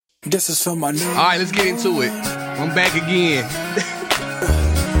This is for my new. All right, let's get into it. I'm back again. I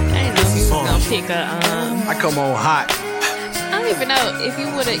didn't know if you was gonna pick a. I come on hot. I don't even know if you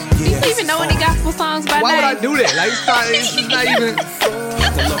would have. Do you even know any gospel songs by Why name? would I do that? Like, it's not even.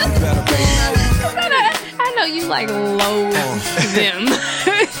 I know you like loathe them.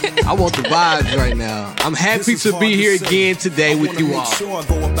 I want the vibes right now. I'm happy to be here again today with you all.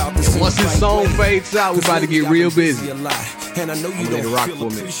 Once this song fades out, we're about to get real busy. I'm gonna let it rock for a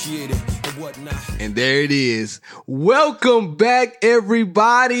minute. And there it is. Welcome back,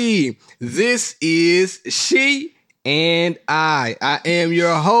 everybody. This is She and I. I am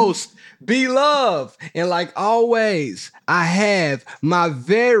your host, B-Love. And like always, I have my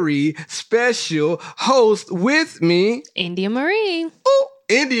very special host with me, India Marie. Ooh,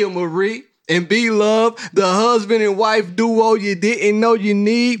 India Marie. And B-Love, the husband and wife duo you didn't know you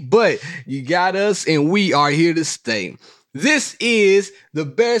need, but you got us and we are here to stay. This is the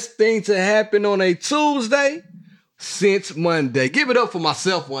best thing to happen on a Tuesday since Monday. Give it up for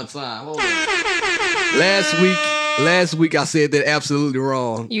myself one time. Hold on. Last week I said that absolutely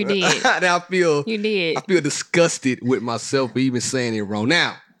wrong. You did. You did. I feel disgusted with myself for even saying it wrong.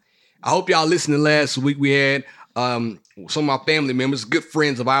 Now, I hope y'all listening last week. We had some of my family members, good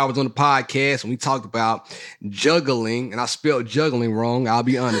friends of ours on the podcast, and we talked about juggling, and I spelled juggling wrong. I'll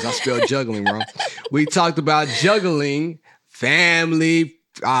be honest, I spelled juggling wrong. We talked about juggling family,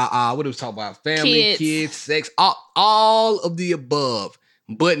 what did we talk about? Family, kids, sex, all of the above.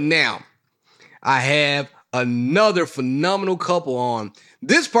 But now, I have another phenomenal couple on.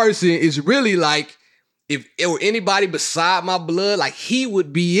 This person is really like, if it were anybody beside my blood, like he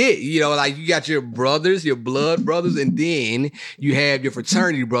would be it. You know, like you got your brothers, your blood brothers, and then you have your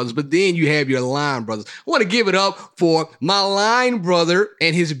fraternity brothers, but then you have your line brothers. I want to give it up for my line brother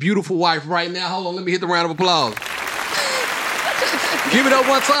and his beautiful wife right now. Hold on, let me hit the round of applause. Give it up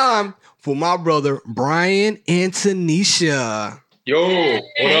one time for my brother, Brian and Tanisha. Yo, what up,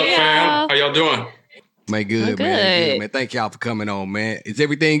 fam? How y'all doing? Man, good, man. Thank y'all for coming on, man. Is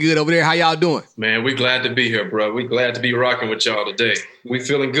everything good over there? How y'all doing? Man, we glad to be here, bro. We glad to be rocking with y'all today. We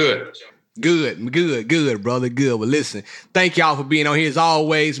feeling good. Good, brother. Good. Well, listen, thank y'all for being on here as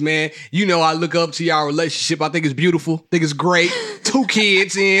always, man. You know I look up to y'all relationship. I think it's beautiful. I think it's great. 2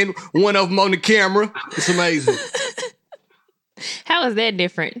 kids in, one of them on the camera. It's amazing. How is that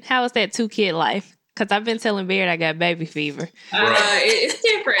different? How is that 2-kid life? Because I've been telling Baird I got baby fever. It's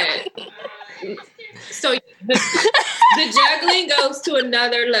different. So the juggling goes to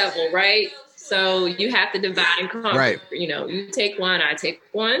another level, right? So you have to divide and conquer. Right. You know, you take one, I take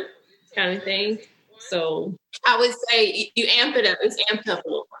one, kind of thing. So I would say you amp it up. It's amped up a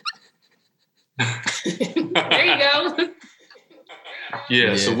little. There you go.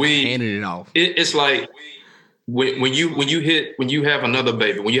 Yeah. So we handed it off. It's like when you have another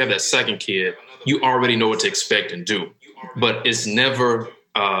baby, when you have that second kid, you already know what to expect and do, but it's never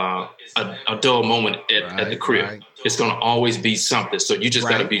a dull moment at the crib. Right. It's going to always be something. So you just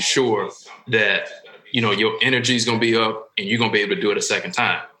got to be sure that, you know, your energy is going to be up and you're going to be able to do it a second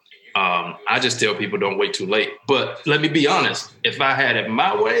time. I just tell people don't wait too late. But let me be honest. If I had it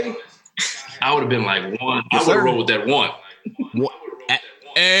my way, I would have been like one. Yes, I would have rolled with that one.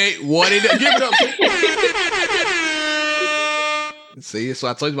 Hey, what did I give it up? See, so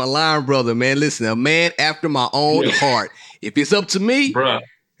I told you my line brother, man. Listen, a man after my own heart. If it's up to me, bruh,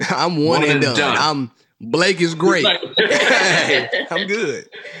 I'm one and done. Blake is great. Hey, I'm good.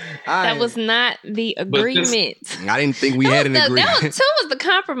 That was not the agreement. I didn't think we had an agreement. That was 2 was the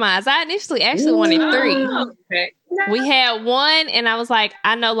compromise. I initially actually wanted 3. Okay. We had 1, and I was like,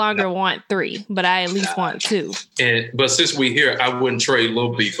 I no longer want 3, but I at least want 2. But since we here, I wouldn't trade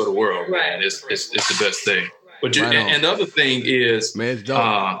Lil B for the world. Right. Man. It's the best thing. But and the other thing is, man,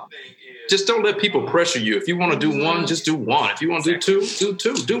 just don't let people pressure you. If you want to do one, just do one. If you want to do 2,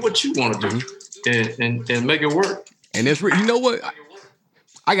 do 2. Do what you want to do, and make it work. And that's you know what?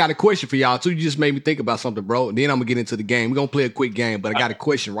 I got a question for y'all too. You just made me think about something, bro. And then I'm gonna get into the game. We're gonna play a quick game, but I got a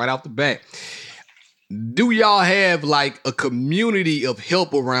question right off the bat. Do y'all have like a community of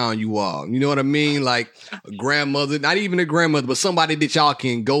help around you all? You know what I mean? Like a grandmother, not even a grandmother, but somebody that y'all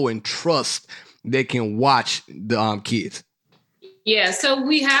can go and trust that can watch the kids. Yeah, so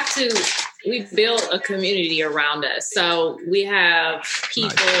we built a community around us. So we have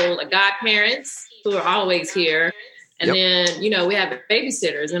people, like godparents who are always here. And then, you know, we have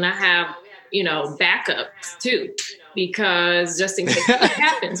babysitters, and I have, you know, backups too, because just in case it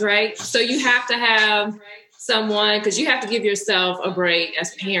happens, right? So you have to have someone, because you have to give yourself a break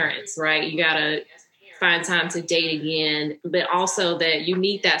as parents, right? You got to find time to date again, but also that you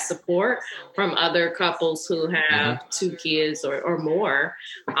need that support from other couples who have 2 kids or more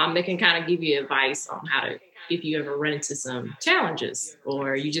that can kind of give you advice on how to, if you ever run into some challenges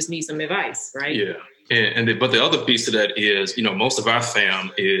or you just need some advice, right? Yeah. But the other piece of that is, most of our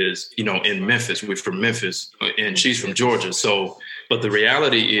fam is, in Memphis. We're from Memphis and she's from Georgia. So, but the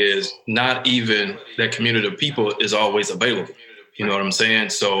reality is not even that community of people is always available. You know what I'm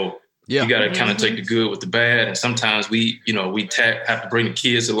saying? So you got to kind of take the good with the bad. And sometimes we have to bring the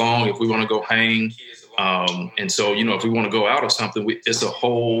kids along if we want to go hang. And so, if we want to go out or something, it's a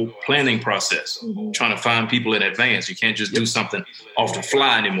whole planning process, trying to find people in advance. You can't just do something off the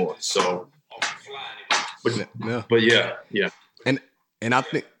fly anymore. So, but yeah. And I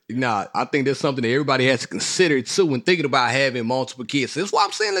think there's something that everybody has to consider too when thinking about having multiple kids. That's why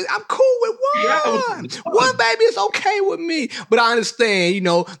I'm saying, like, I'm cool with one. One baby is okay with me. But I understand,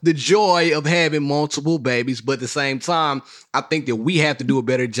 the joy of having multiple babies. But at the same time, I think that we have to do a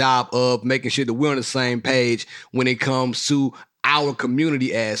better job of making sure that we're on the same page when it comes to our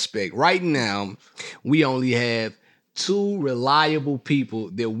community aspect. Right now, we only have 2 reliable people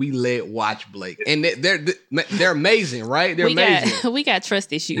that we let watch Blake, and they're amazing, right? They're amazing. We got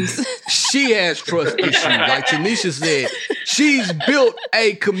trust issues. She has trust issues, like Tanisha said. She's built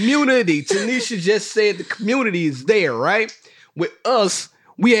a community. Tanisha just said the community is there, right? With us,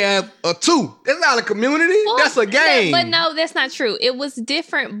 we have a 2. That's not a community. That's a game. But no, that's not true. It was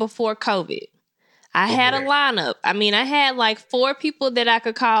different before COVID. I had a lineup. I mean, I had like 4 people that I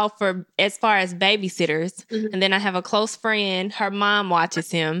could call for as far as babysitters. And then I have a close friend. Her mom watches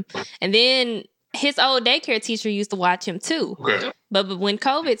him. And then his old daycare teacher used to watch him too. Okay. But when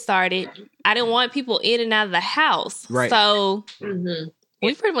COVID started, I didn't want people in and out of the house. Right. So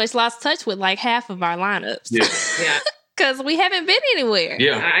we pretty much lost touch with like half of our lineups. Yeah. Because we haven't been anywhere.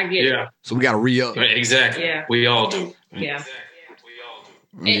 Yeah. I get it. So we got to re-up. Exactly. Yeah. We all do. Yeah.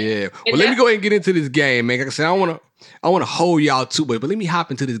 Yeah. Well, let me go ahead and get into this game, man. Like I said, I want to hold y'all too, but let me hop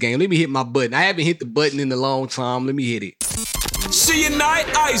into this game. Let me hit my button. I haven't hit the button in a long time. Let me hit it. See you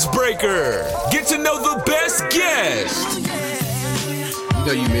night icebreaker. Get to know the best guest. You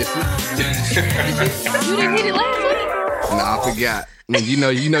know you missed it. You didn't hit it last week? Nah, I forgot.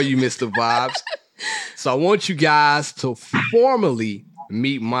 You know you missed the vibes. So I want you guys to formally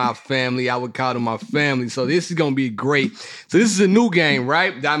meet my family. I would call them my family. So this is going to be great. So this is a new game,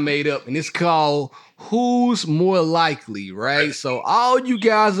 right, that I made up, and it's called Who's More Likely, right? So all you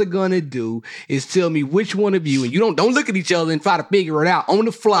guys are going to do is tell me which one of you, and you don't look at each other and try to figure it out on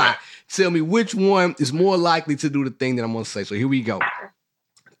the fly. Tell me which one is more likely to do the thing that I'm going to say. So here we go.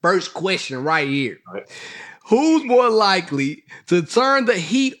 First question right here. Who's more likely to turn the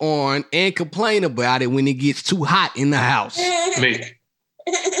heat on and complain about it when it gets too hot in the house? Me.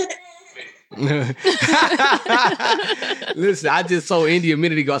 Listen, I just saw India a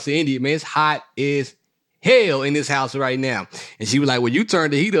minute ago. I said, India, man, it's hot as hell in this house right now. And she was like, well, you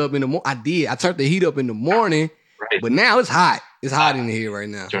turned the heat up in the morning. I did. I turned the heat up in the morning, but now it's hot. It's hot in here right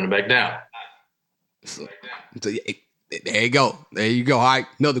now. Turn it back down. So there you go. There you go. All right,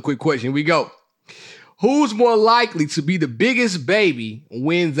 another quick question. Here we go. Who's more likely to be the biggest baby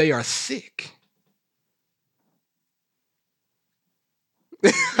when they are sick?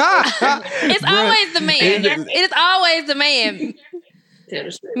 It's always the man. It's always the man. Tell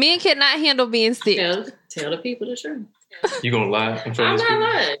the truth. Men cannot handle being sick. Tell the people the truth. You gonna lie in front I'm of these not people?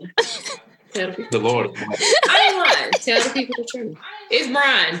 lying. Tell the people. The Lord. I ain't lying. Tell the people the truth. It's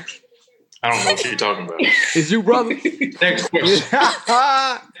Brian. I don't know what you're talking about. Is you, brother? Next question.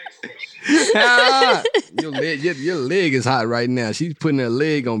 Your leg is hot right now. She's putting her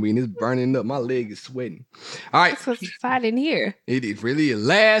leg on me and it's burning up. My leg is sweating. All right. That's what's hot in here. It is really.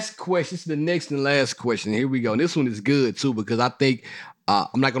 Last question. This is the next and last question. Here we go. And this one is good too because I think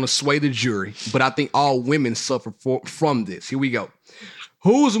I'm not going to sway the jury, but I think all women suffer from this. Here we go.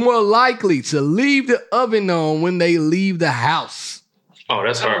 Who's more likely to leave the oven on when they leave the house? Oh,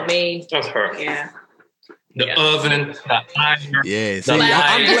 that's her. Me. That's her. Yeah. The oven, the iron, Yes. the I'm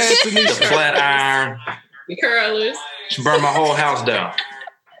glad the flat iron. The curlers. She burned my whole house down.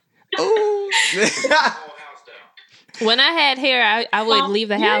 Ooh. When I had hair, I would leave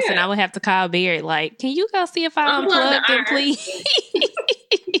the house and I would have to call Barry, like, can you go see if I unplugged it, please?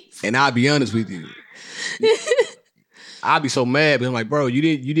 And I'll be honest with you. I'll be so mad, but I'm like, bro, you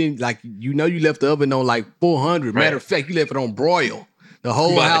didn't like, you left the oven on like 400. Right. Matter of fact, you left it on broil. The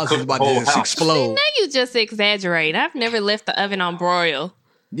whole house is about to just explode. Now you just exaggerate. I've never left the oven on broil.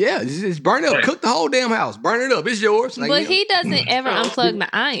 Yeah, just burn it up. Right. Cook the whole damn house. Burn it up. It's yours. Like, But he doesn't ever unplug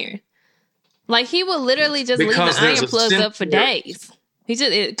the iron. Like, he will literally just Because leave the there's iron a plugged up for sensor. days. He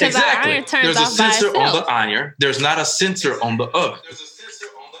just because the iron turns There's off by itself. There's a sensor on the iron. There's not a sensor on the oven.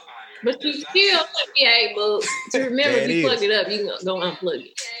 But you still be able to remember if you plug it up, you can go unplug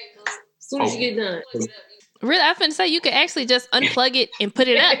it as soon as you get done. Really, I was finna say you could actually just unplug it and put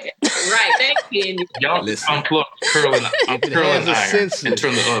it up. Right, thank you. Y'all unplug curling iron and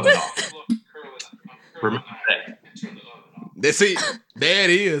turn the oven off. Remember that. That's it. There it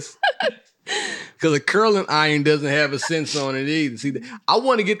is. Because a curling iron doesn't have a sensor on it either. See, I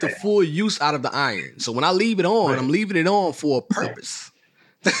want to get the full use out of the iron. So when I leave it on, I'm leaving it on for a purpose.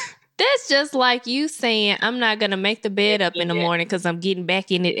 That's just like you saying, I'm not going to make the bed up in the morning because I'm getting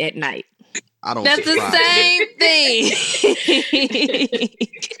back in it at night. I don't. That's the same thing.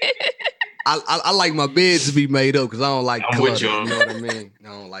 I like my bed to be made up because I don't like clutter. With you. You know what I mean? I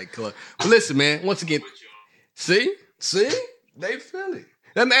don't like clutter. But listen, man, once again, see? They feel it.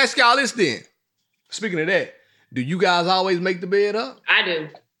 Let me ask y'all this then. Speaking of that, do you guys always make the bed up? I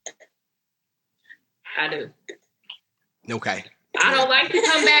do. Okay. I don't like to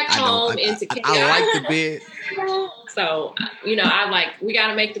come back home into chaos. I like the bed. So, we got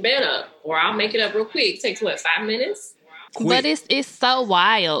to make the bed up, or I'll make it up real quick. It takes, 5 minutes? Quick. But it's so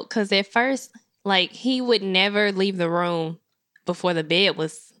wild because at first, like, he would never leave the room before the bed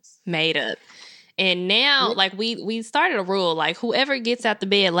was made up. And now, like, we started a rule, like, whoever gets out the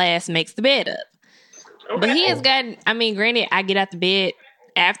bed last makes the bed up. Okay. But he has gotten, granted, I get out the bed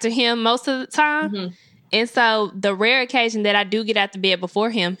after him most of the time. Mm-hmm. And so the rare occasion that I do get out the bed before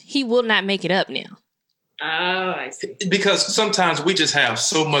him, he will not make it up now. Oh, I see. Because sometimes we just have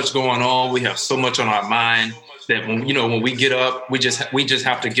so much going on. We have so much on our mind that when we get up, we just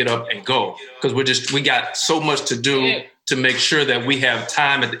have to get up and go because we got so much to do to make sure that we have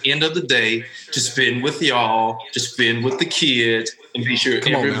time at the end of the day to spend with y'all, to spend with the kids, and be sure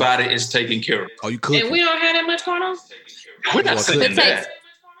everybody is taken care of. Oh, you could. And we don't have that much going on. We're not saying that.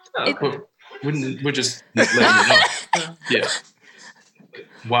 We're just letting you know. Yeah.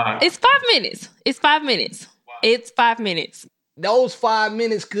 Why? It's 5 minutes. It's 5 minutes. Those 5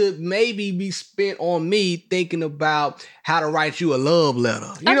 minutes could maybe be spent on me thinking about how to write you a love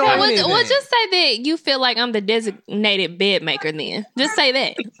letter. You know what I mean? Well, just say that you feel like I'm the designated bed maker then. Just say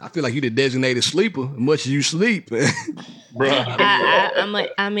that. I feel like you the designated sleeper as much as you sleep. Bruh.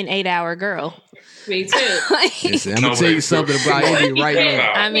 I'm an 8-hour girl. Me too. Listen, I'm going to tell you something about Indy right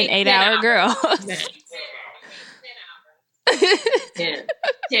now. I'm an 8-hour girl. 10.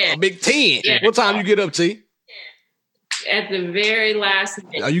 A big 10. Yeah. What time you get up, T? At the very last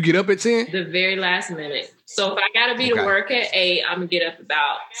minute. Oh, you get up at 10? The very last minute. So if I got to be to work at 8, I'm going to get up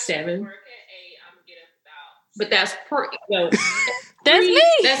about 7. But that's that's me.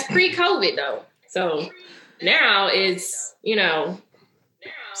 That's pre-COVID though. So now it's,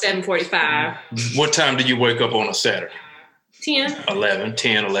 7:45. What time do you wake up on a Saturday? 10. 11,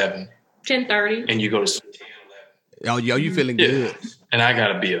 10, 11. 10:30. And you go to sleep. Yo, you feeling good. And I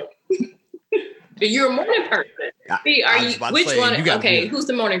got to be up. You're a morning person. Which one? Okay, who's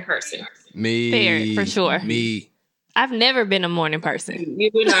the morning person? Me. Fair, for sure. Me. I've never been a morning person.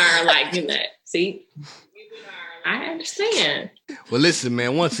 You and I are like that. See? I understand. Well, listen,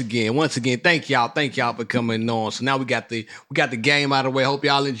 man. Once again, thank y'all for coming on. So now we got the game out of the way. Hope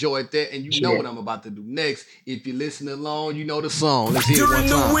y'all enjoyed that, and you know what I'm about to do next. If you listen along, you know the song. Let's hear it one time.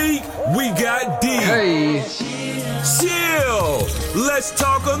 During the week, we got deep. Hey, chill. Let's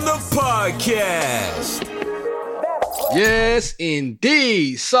talk on the podcast. Yes,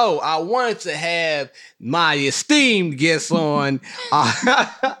 indeed. So I wanted to have my esteemed guest on,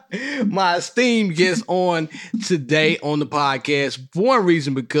 today on the podcast. For one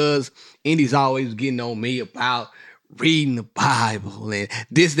reason, because Indy's always getting on me about reading the Bible and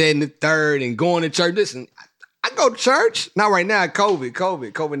this, that, and the third, and going to church. Listen, I go to church. Not right now.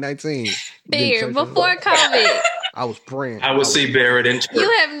 COVID-19. Fair. Before COVID. I was praying. I would see Barrett in church.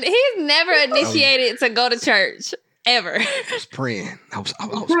 He's never initiated to go to church. Ever. I was praying. I was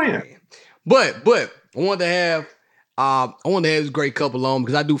praying. But I wanted to have this great couple on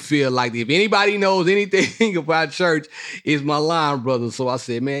because I do feel like if anybody knows anything about church, it's my line brother. So I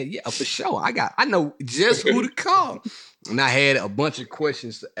said, man, yeah, for sure. I know just who to call. And I had a bunch of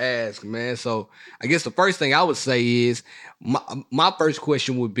questions to ask, man. So I guess the first thing I would say is my first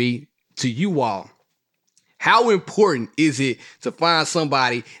question would be to you all. How important is it to find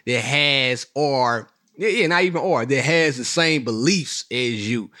somebody that has that has the same beliefs as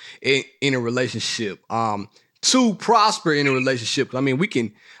you in a relationship, to prosper in a relationship? I mean, we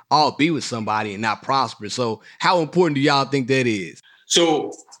can all be with somebody and not prosper. So how important do y'all think that is?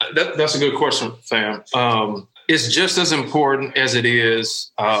 So that's a good question, fam. It's just as important as it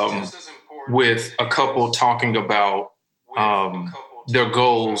is with a couple talking about their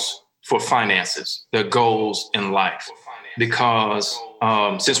goals for finances, their goals in life. Because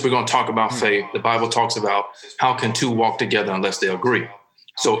since we're going to talk about faith, the Bible talks about how can two walk together unless they agree.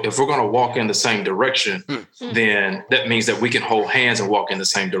 So if we're going to walk in the same direction, then that means that we can hold hands and walk in the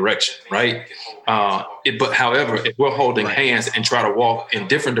same direction, right? But however, if we're holding hands and try to walk in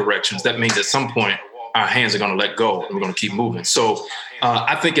different directions, that means at some point our hands are going to let go and we're going to keep moving. So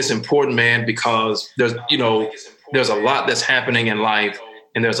I think it's important, man, because there's a lot that's happening in life.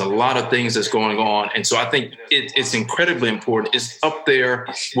 And there's a lot of things that's going on. And so I think it's incredibly important. It's up there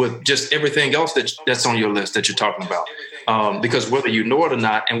with just everything else that's on your list that you're talking about. Because whether you know it or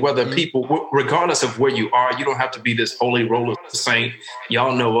not, and whether people, regardless of where you are, you don't have to be this holy roller saint.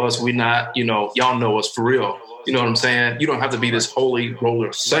 Y'all know us. We're not, y'all know us for real. You know what I'm saying? You don't have to be this holy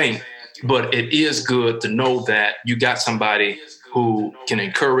roller saint. But it is good to know that you got somebody who can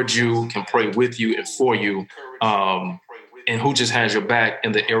encourage you, can pray with you and for you. And who just has your back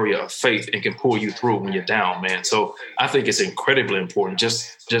in the area of faith and can pull you through when you're down, man. So I think it's incredibly important,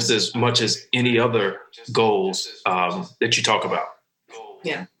 just as much as any other goals that you talk about.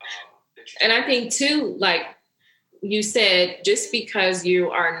 Yeah. And I think too, like you said, just because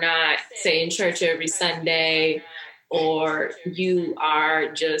you are not, say, in church every Sunday, or you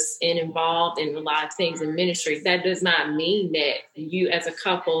are just involved in a lot of things in ministry, that does not mean that you as a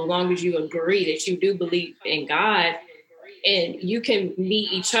couple, as long as you agree that you do believe in God, and you can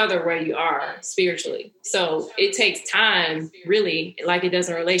meet each other where you are spiritually. So it takes time, really, like it does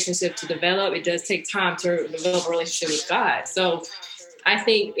in a relationship to develop. It does take time to develop a relationship with God. So I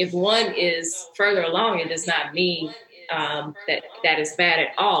think if one is further along, it does not mean that is bad at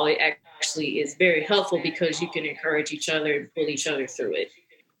all. It actually is very helpful because you can encourage each other and pull each other through it.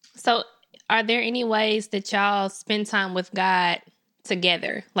 So are there any ways that y'all spend time with God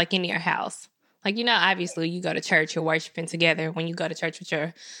together, like in your house? Like, obviously you go to church, you're worshiping together when you go to church with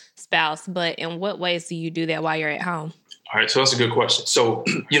your spouse, but in what ways do you do that while you're at home? All right. So that's a good question. So,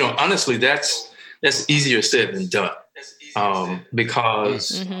 honestly, that's easier said than done.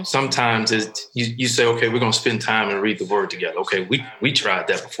 Because sometimes you say, okay, we're going to spend time and read the word together. Okay. We tried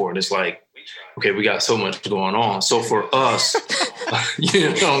that before. And it's like, okay, we got so much going on. So for us, you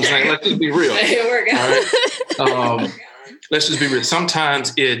know what I'm saying? Let's just be real. All right? Let's just be real.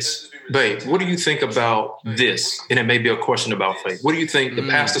 Sometimes it's, babe, what do you think about this? And it may be a question about faith. What do you think? The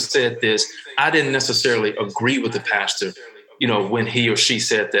pastor said this. I didn't necessarily agree with the pastor, when he or she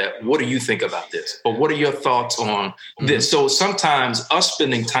said that. What do you think about this? Or what are your thoughts on this? So sometimes us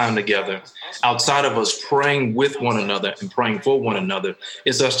spending time together outside of us praying with one another and praying for one another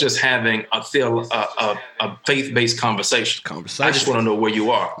is us just having a faith-based conversation. I just want to know where you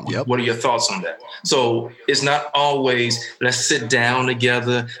are. Yep. What are your thoughts on that? So it's not always, let's sit down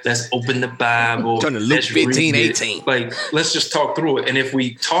together. Let's open the Bible. Turn to Luke 15, 18. Like, let's just talk through it. And if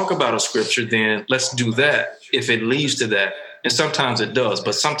we talk about a scripture, then let's do that if it leads to that. And sometimes it does.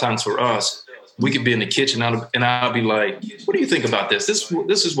 But sometimes for us, we could be in the kitchen and I'll be like, what do you think about this? This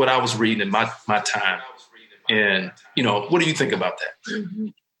is what I was reading in my time. And, what do you think about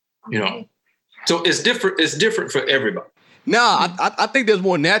that? So it's different. It's different for everybody. No, I think there's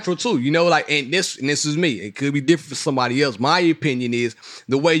more natural too. And this is me. It could be different for somebody else. My opinion is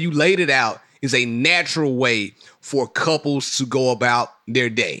the way you laid it out is a natural way for couples to go about their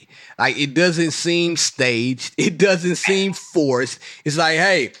day. Like, it doesn't seem staged. It doesn't seem forced. It's like,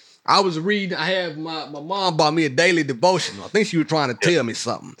 hey, I was reading, I have my mom bought me a daily devotional. I think she was trying to tell me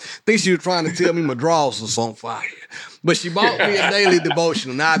something. I think she was trying to tell me my drawers was on fire. But she bought me a daily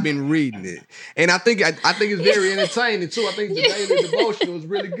devotional. Now I've been reading it. And I think it's very entertaining too. I think the daily devotional is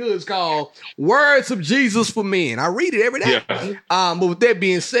really good. It's called Words of Jesus for Men. I read it every day. Yeah. But with that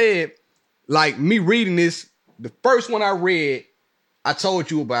being said, like me reading this, the first one I read, I told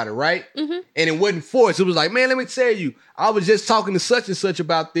you about it, right? Mm-hmm. And it wasn't forced. It was like, man, let me tell you, I was just talking to such and such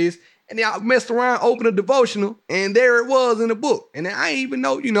about this. And then I messed around, opened a devotional, and there it was in the book. And I didn't even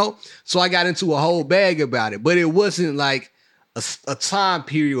know, So I got into a whole bag about it. But it wasn't like a time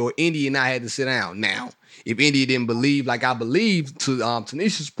period where India and I had to sit down. Now, if India didn't believe like I believe, to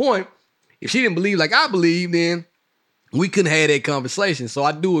Tanisha's point, if she didn't believe like I believe, then we couldn't have that conversation. So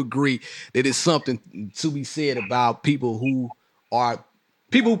I do agree that it's something to be said about people who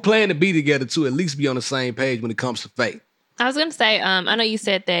plan to be together to at least be on the same page when it comes to faith. I was going to say, I know you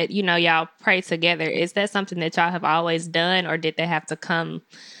said that, y'all pray together. Is that something that y'all have always done, or did they have to come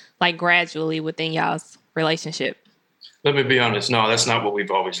like gradually within y'all's relationship? Let me be honest. No, that's not what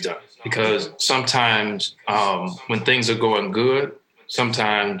we've always done, because sometimes when things are going good,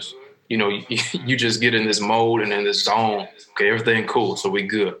 sometimes, you just get in this mode and in this zone. Okay, everything cool. So we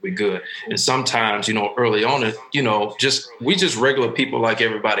good. And sometimes, early on, we just regular people like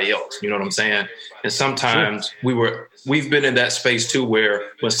everybody else. You know what I'm saying? And sometimes we've been in that space too,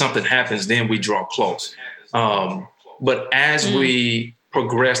 where when something happens, then we draw close. But as we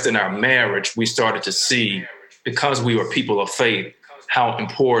progressed in our marriage, we started to see, because we were people of faith, how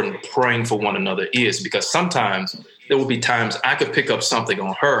important praying for one another is. Because sometimes there will be times I could pick up something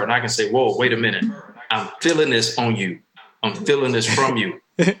on her and I can say, whoa, wait a minute. I'm feeling this on you. I'm feeling this from you.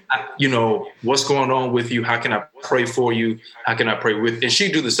 What's going on with you? How can I pray for you? How can I pray with? And she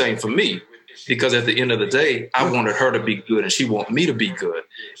do the same for me, because at the end of the day, I wanted her to be good and she wanted me to be good.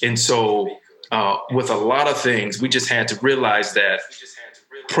 And so with a lot of things, we just had to realize that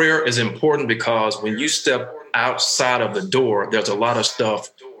prayer is important, because when you step outside of the door, there's a lot of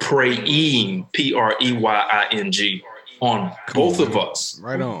stuff praying, Preying, on both of us.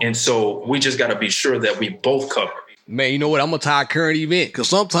 Right on. And so we just got to be sure that we both cover. Man, you know what? I'm going to tie a current event, because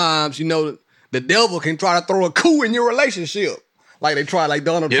sometimes, the devil can try to throw a coup in your relationship. Like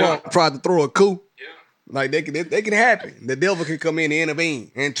Donald Trump tried to throw a coup. Yeah. Like they can happen. The devil can come in and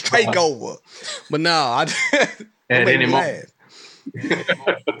intervene and take over. But no, I at any moment.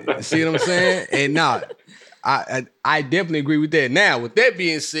 See what I'm saying? And no, I definitely agree with that. Now, with that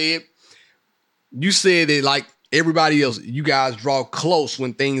being said, you said that like everybody else, you guys draw close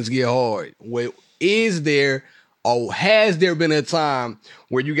when things get hard. Well, is there or has there been a time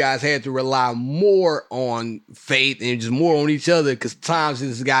where you guys had to rely more on faith and just more on each other because times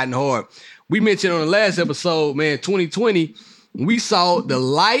has gotten hard? We mentioned on the last episode, man, 2020, we saw the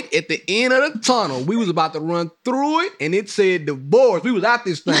light at the end of the tunnel. We was about to run through it, and it said divorce. We was out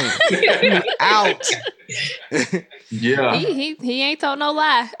this thing. We was out. Yeah. He ain't told no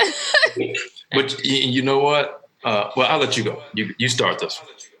lie. But you know what? Well, I'll let you go. You start this one.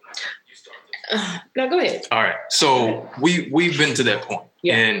 No, go ahead. All right. So we've been to that point.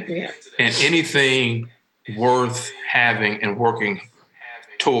 Yeah. And anything worth having and working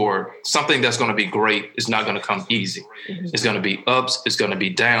toward something that's going to be great is not going to come easy. Mm-hmm. It's going to be ups, it's going to be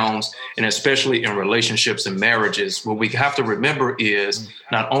downs, and especially in relationships and marriages, what we have to remember is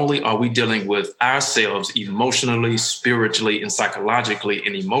not only are we dealing with ourselves emotionally, spiritually, and psychologically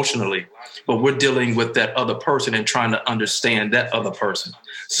and emotionally, but we're dealing with that other person and trying to understand that other person.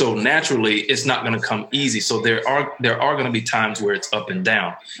 So naturally, it's not going to come easy. So there are going to be times where it's up and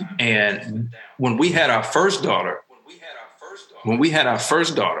down. And when we had our first daughter,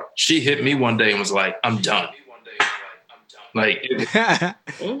 she hit me one day and was like, I'm done. Like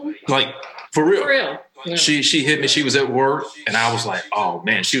for real. For real. Yeah. She hit me. She was at work and I was like, oh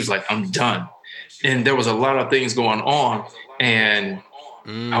man, she was like, I'm done. And there was a lot of things going on. And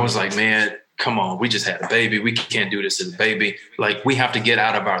I was like, man, come on. We just had a baby. We can't do this as a baby. Like we have to get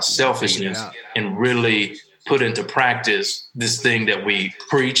out of our selfishness and really put into practice this thing that we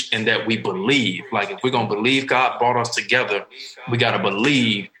preach and that we believe. Like if we're going to believe God brought us together, we got to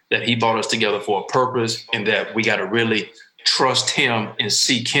believe that he brought us together for a purpose and that we got to really trust him and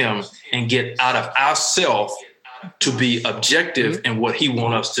seek him and get out of ourselves to be objective in what he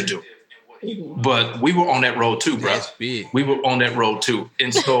wants us to do. But we were on that road too, bro. We were on that road too.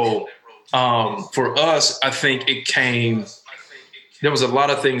 And so for us, I think there was a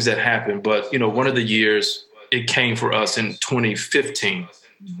lot of things that happened, but one of the years it came for us in 2015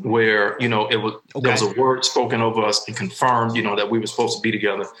 where, there was a word spoken over us and confirmed, that we were supposed to be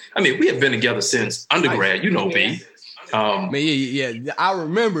together. I mean, we have been together since undergrad, B. Yeah. I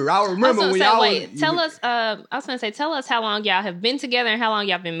remember when y'all. Tell us. I was going to say, tell us how long y'all have been together and how long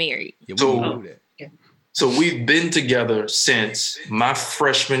y'all been married. Yeah, So we've been together since my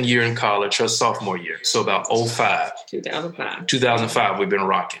freshman year in college, her sophomore year. So about 2005, we've been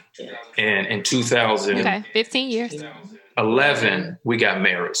rocking. Yeah. And in 15 years. 11, we got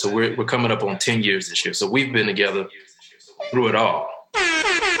married. So we're coming up on 10 years this year. So we've been together through it all.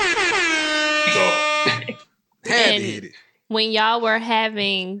 And when y'all were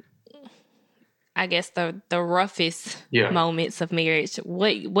having, I guess, the roughest moments of marriage,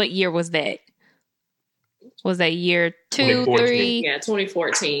 what year was that? Was that year 2, 3? Yeah,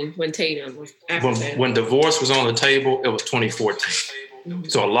 2014 when Tatum was when divorce was on the table, it was 2014. Mm-hmm.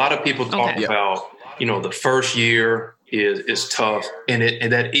 So a lot of people talk about, the first year is tough, and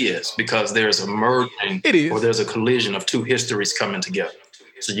that is because there's a merging or there's a collision of two histories coming together.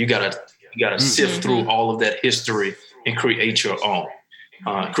 So you gotta sift through all of that history and create your own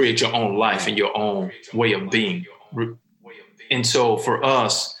life and your own way of being. And so for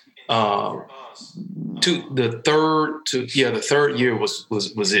us, the third year was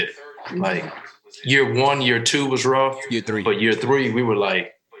it. Like year 1, year 2 was rough. Year 3. But year 3, we were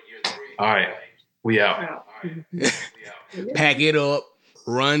like, All right. We out. Pack it up.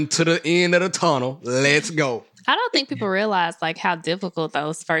 Run to the end of the tunnel. Let's go. I don't think people realize like how difficult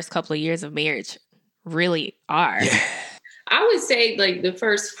those first couple of years of marriage really are. Yeah. I would say like the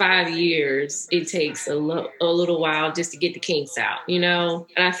first 5 years, it takes a little while just to get the kinks out, you know?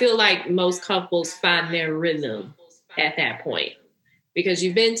 And I feel like most couples find their rhythm at that point because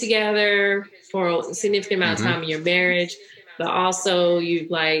you've been together for a significant amount of time in your marriage, but also you've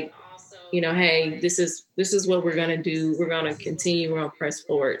like, you know, hey, this is what we're going to do. We're going to continue. We're going to press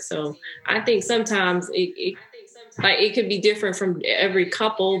forward. So I think sometimes it could be different from every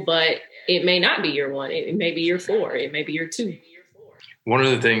couple, but it may not be year one. It may be year 4. It may be year 2. One of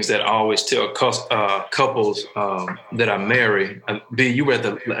the things that I always tell couples that I marry, B, you were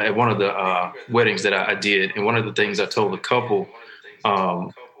at one of the weddings that I did, and one of the things I told the couple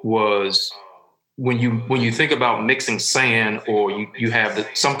was when you think about mixing sand, or you have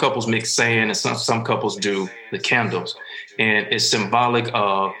some couples mix sand and some couples do the candles, and it's symbolic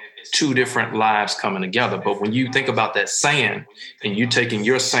of 2 different lives coming together. But when you think about that sand, and you're taking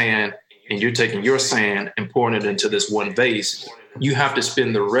your sand and pouring it into this one vase, you have to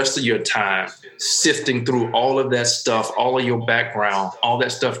spend the rest of your time sifting through all of that stuff, all of your background, all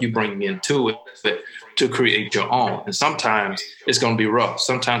that stuff you bring into it to create your own. And sometimes it's going to be rough.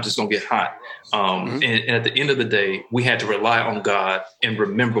 Sometimes it's going to get hot. And at the end of the day, we had to rely on God and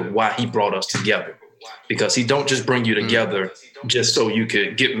remember why he brought us together, because he don't just bring you together just so you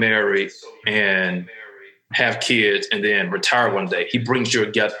could get married and have kids and then retire one day. He brings you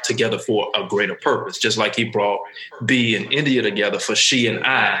together for a greater purpose, just like he brought B and India together for she and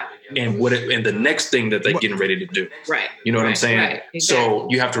I and the next thing that they're getting ready to do. Right. You know what I'm saying? Right. Exactly. So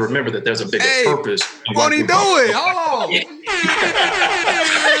you have to remember that there's a bigger purpose. What are you doing? Hold on.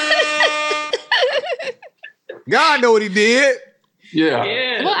 God know what he did.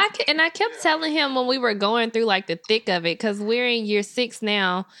 Yeah. Well, I kept telling him when we were going through like the thick of it, because we're in year 6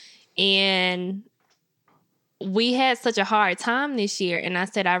 now, and we had such a hard time this year. And I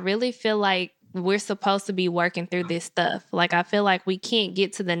said, I really feel like we're supposed to be working through this stuff. Like, I feel like we can't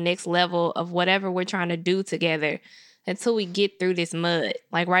get to the next level of whatever we're trying to do together until we get through this mud.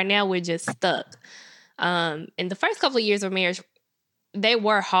 Like right now, we're just stuck. And the first couple of years of marriage, they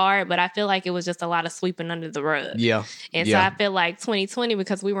were hard, but I feel like it was just a lot of sweeping under the rug. Yeah. And so I feel like 2020,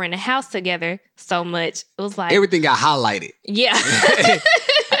 because we were in the house together so much, it was like everything got highlighted. Yeah.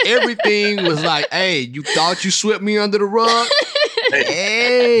 Everything was like, hey, you thought you swept me under the rug?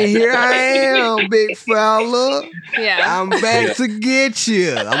 Hey, here I am, big fella. Yeah. I'm back to get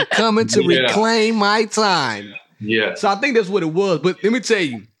you. I'm coming to reclaim my time. Yeah. So I think that's what it was. But let me tell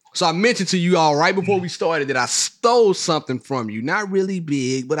you. So I mentioned to you all right before we started that I stole something from you. Not really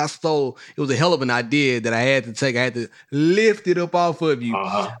big, but I stole. It was a hell of an idea that I had to take. I had to lift it up off of you.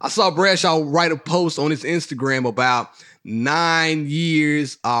 I saw Bradshaw write a post on his Instagram about 9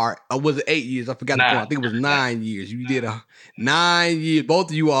 years, or was it 8 years? I forgot the point. I think it was 9 years. You did 9 years. Both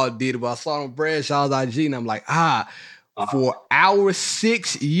of you all did it, but I saw it on Bradshaw's IG, and I'm like, for our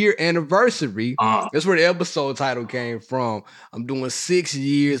 6-year anniversary, that's where the episode title came from. I'm doing 6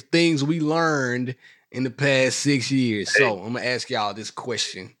 years, things we learned in the past 6 years. So I'm going to ask y'all this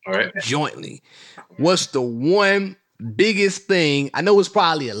question jointly. What's the one biggest thing? I know it's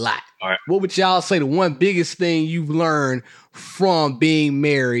probably a lot. What would y'all say the one biggest thing you've learned from being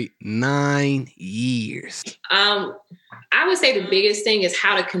married 9 years? I would say the biggest thing is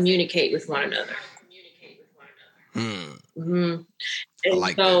how to communicate with one another. And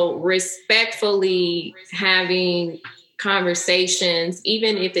like so respectfully having conversations,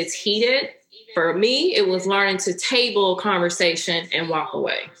 even if it's heated. For me, it was learning to table conversation and walk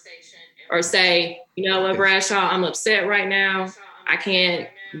away, or say, you know what, Bradshaw, I'm upset right now. I can't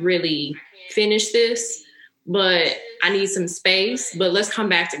really finish this, but I need some space, but let's come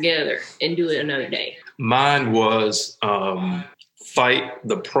back together and do it another day. Mine was fight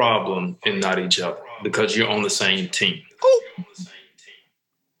the problem and not each other, because you're on the same team.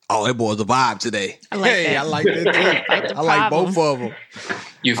 Oh, that boy's a vibe today. I like that. I like that too. I like both of them.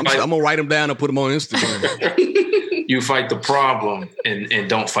 I'm going to write them down and put them on Instagram. You fight the problem and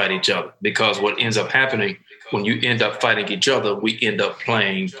don't fight each other, because what ends up happening when you end up fighting each other, we end up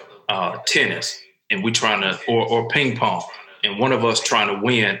playing tennis, and we trying to, or ping pong, and one of us trying to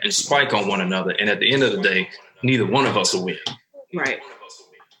win and spike on one another. And at the end of the day, neither one of us will win. Right.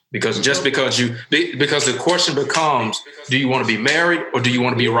 Because because the question becomes, do you want to be married or do you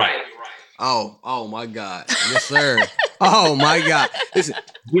want to be right? Oh my God. Yes, sir. Oh my God. Listen,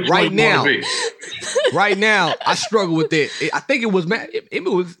 right now, I struggle with that. I think it was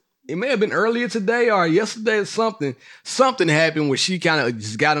it may have been earlier today or yesterday or something. Something happened where she kind of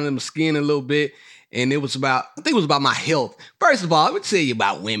just got under my skin a little bit. And it was about, I think it was about my health. First of all, let me tell you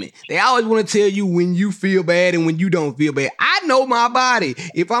about women. They always want to tell you when you feel bad and when you don't feel bad. I know my body.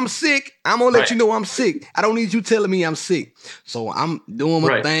 If I'm sick, I'm going to let you know I'm sick. I don't need you telling me I'm sick. So I'm doing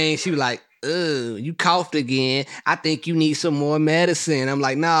my thing. She was like, you coughed again. I think you need some more medicine. I'm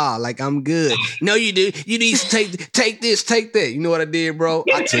like, nah, like I'm good. No, you do. You need to take this, take that. You know what I did, bro?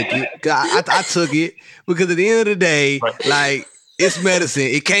 I took it. I took it because at the end of the day, like, it's medicine.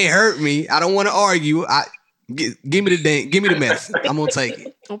 It can't hurt me. I don't want to argue. Give me the medicine. I'm gonna take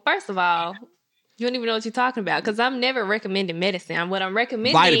it. Well, first of all, you don't even know what you're talking about because I'm never recommending medicine. What I'm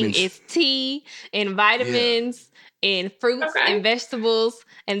recommending is tea and vitamins and fruits and vegetables,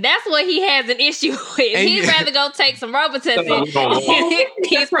 and that's what he has an issue with. And he'd rather go take some Robitussin than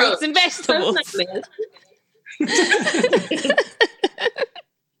his fruits and vegetables.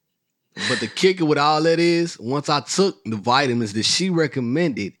 But the kicker with all that is, once I took the vitamins that she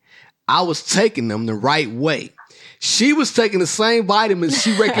recommended, I was taking them the right way. She was taking the same vitamins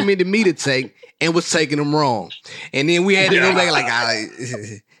she recommended me to take and was taking them wrong. And then we had to go back like,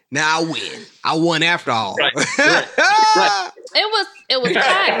 now I win. I won after all. Right. It was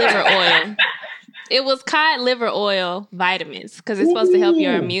cod liver oil. It was cod liver oil vitamins because it's supposed to help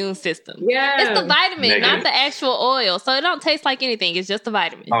your immune system. Yeah. It's the vitamin, not the actual oil. So it don't taste like anything. It's just the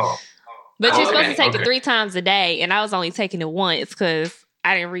vitamin. Oh. But you're supposed to take it 3 times a day, and I was only taking it once because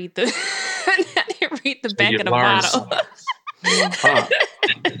I didn't read the back of the bottle.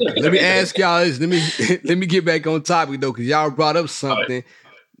 Let me ask y'all this. Let me get back on topic though, because y'all brought up something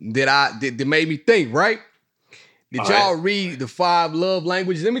that made me think. Right? Did y'all read the 5 love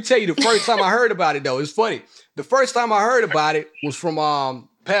languages? Let me tell you, the first time I heard about it though, it's funny. The first time I heard about it was from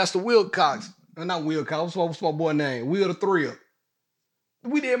Pastor Wilcox. Not Wilcox. What's my boy name? Will the Thrill.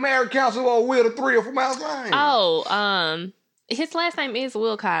 We did marriage counsel on Will the Thrill from Mount Zion. Oh, his last name is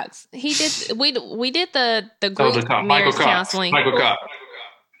Wilcox. He did. We did the group marriage counseling. Michael Cox.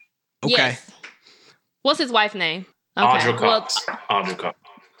 Okay. Yes. What's his wife's name? Okay. Audra Cox. Audra Cox.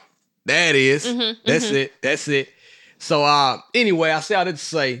 That is. That's it. So anyway, I started to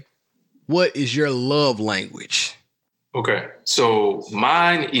say, what is your love language? Okay. So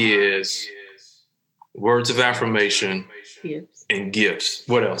mine is words of affirmation. Yes. And gifts.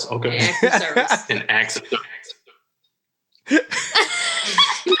 What else? Okay. And acts of service. And acts of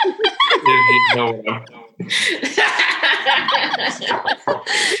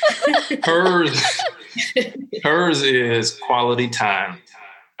service. Hers is quality time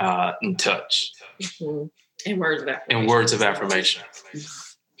and touch. Mm-hmm. And words of affirmation.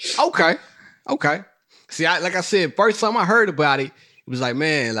 Okay. See, like I said, first time I heard about it, it was like,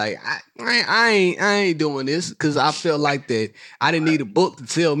 man, like I ain't doing this because I felt like that I didn't need a book to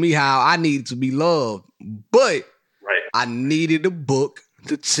tell me how I needed to be loved, but I needed a book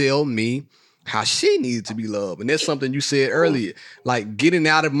to tell me how she needed to be loved. And that's something you said earlier, like getting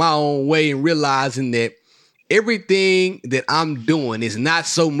out of my own way and realizing that everything that I'm doing is not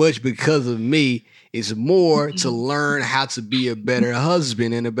so much because of me. It's more to learn how to be a better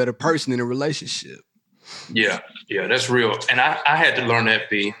husband and a better person in a relationship. Yeah, that's real. And I had to learn that,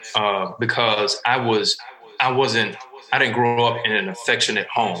 B, because I didn't grow up in an affectionate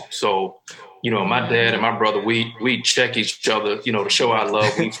home. So, my dad and my brother, we check each other, to show our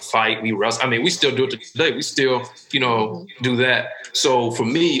love. We fight, we wrestle. I mean, we still do it today. We still, do that. So for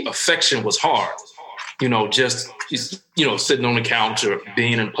me, affection was hard, just sitting on the couch or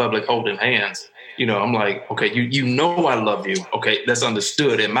being in public holding hands. I'm like, okay, I love you. Okay, that's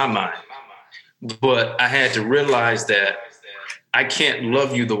understood in my mind. But I had to realize that I can't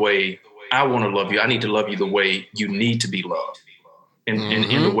love you the way I want to love you. I need to love you the way you need to be loved, in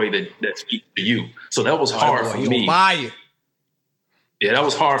the way that speaks to you. So that was hard for me. Yeah, that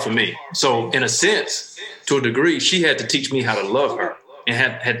was hard for me. So in a sense, to a degree, she had to teach me how to love her and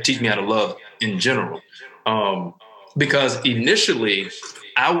had to teach me how to love in general. Because initially,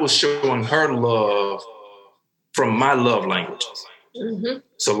 I was showing her love from my love languages. Mm-hmm.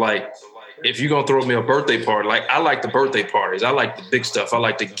 So like, if you're going to throw me a birthday party, like I like the birthday parties. I like the big stuff. I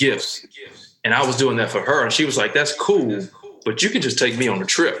like the gifts. And I was doing that for her. And she was like, that's cool, but you can just take me on a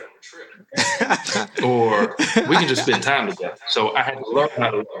trip. Or we can just spend time together. So I had to learn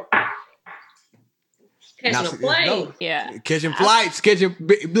how to love. Catching a plane. Yeah. Catching flights.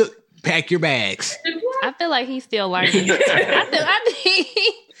 Pack your bags. I feel like he's still learning. I think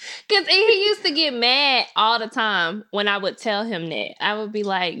because he used to get mad all the time when I would tell him that. I would be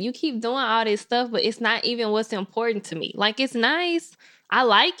like, you keep doing all this stuff, but it's not even what's important to me. Like, it's nice. I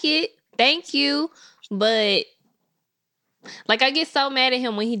like it. Thank you. But Like, I get so mad at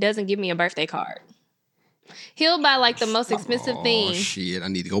him when he doesn't give me a birthday card. He'll buy like the most expensive thing. Oh shit! I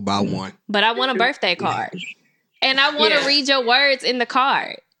need to go buy one. But I want a birthday card, and I want to read your words in the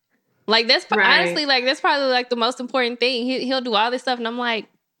card. Like that's honestly, like that's probably like the most important thing. He'll do all this stuff, and I'm like,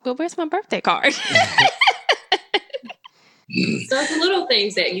 "But where's my birthday card?" So it's the little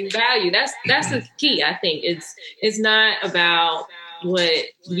things that you value. That's the key. I think it's not about what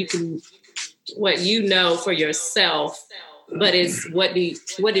you know for yourself, but it's what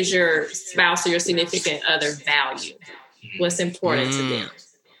does your spouse or your significant other value? What's important to them?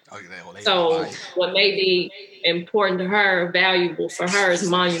 So what may be important to her, valuable for her, is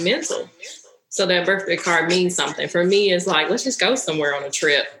monumental. So that birthday card means something. For me, it's like, let's just go somewhere on a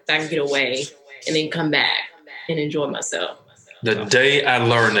trip so I can get away and then come back and enjoy myself. The day I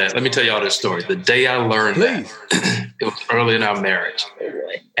learned that, let me tell y'all this story. The day I learned that, it was early in our marriage.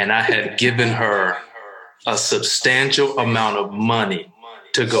 And I had given her a substantial amount of money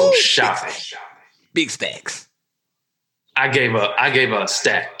to go shopping. Big stacks. I gave her a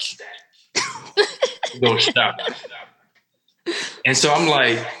stack to go shopping. And so I'm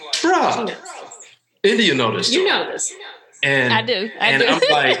like, bruh, India know this. You know this. And I do. I'm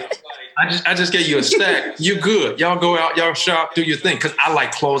like, I just gave you a stack. You good. Y'all go out, y'all shop, do your thing. Because I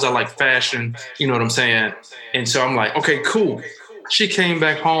like clothes, I like fashion. You know what I'm saying? And so I'm like, okay, cool. She came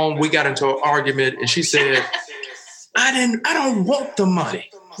back home. We got into an argument, and she said, I don't want the money.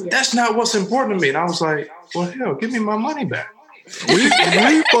 That's not what's important to me. And I was like, well, hell, give me my money back.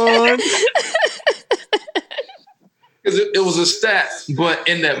 Refund. Because it was a stat. But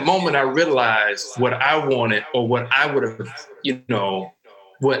in that moment, I realized what I wanted, or what I would have,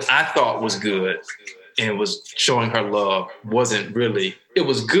 what I thought was good and was showing her love wasn't really, it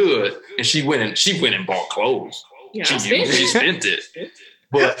was good. And she went and bought clothes. Yeah, she spent it.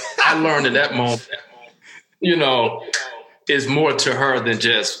 But I learned in that moment, is more to her than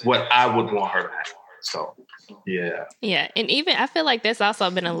just what I would want her to have. So, yeah. Yeah. And even I feel like that's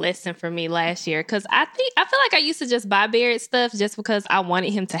also been a lesson for me last year, because I feel like I used to just buy Barrett stuff just because I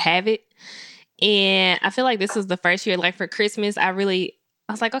wanted him to have it. And I feel like this was the first year, like for Christmas, I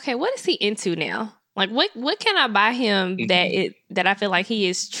was like, okay, what is he into now? Like, what can I buy him that I feel like he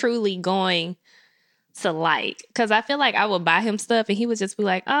is truly going to like? Because I feel like I would buy him stuff and he would just be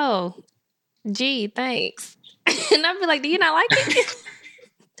like, oh, gee, thanks. And I'd be like, do you not like it?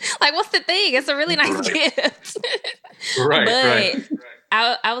 Like, what's the thing? It's a really nice gift. Right.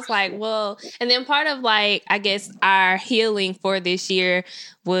 I was like, well, and then part of like, I guess our healing for this year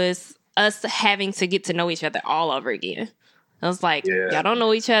was us having to get to know each other all over again. I was like, y'all don't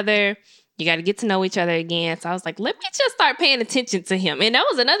know each other. You got to get to know each other again. So I was like, let me just start paying attention to him. And that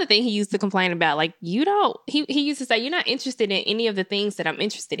was another thing he used to complain about. Like, he used to say, you're not interested in any of the things that I'm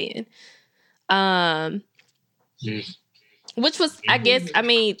interested in. Which was, I guess, I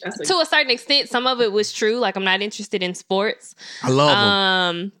mean, to a certain extent, some of it was true. Like, I'm not interested in sports. I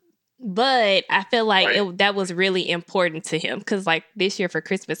love him. But I feel like that was really important to him, because like this year for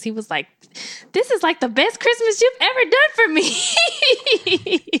Christmas, he was like, this is like the best Christmas you've ever done for me.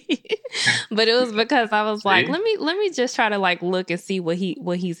 But it was because I was like, let me just try to like look and see what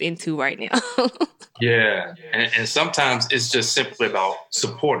he's into right now. Yeah. And sometimes it's just simply about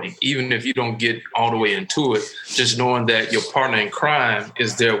supporting, even if you don't get all the way into it, just knowing that your partner in crime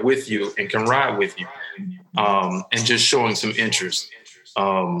is there with you and can ride with you, and just showing some interest.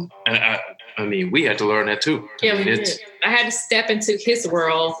 And I mean, we had to learn that too. Yeah, I had to step into his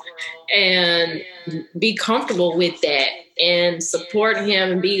world and be comfortable with that and support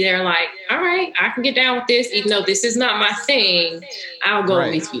him and be there like, all right, I can get down with this, even though this is not my thing. I'll go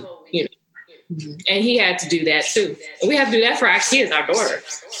with you, And he had to do that too. And we have to do that for our kids, our daughter.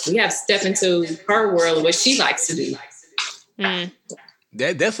 We have to step into her world and what she likes to do.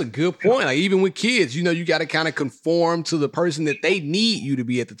 That's a good point. Like, even with kids, you got to kind of conform to the person that they need you to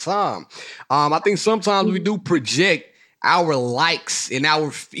be at the time. I think sometimes we do project our likes and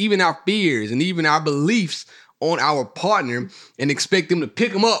even our fears and even our beliefs on our partner and expect them to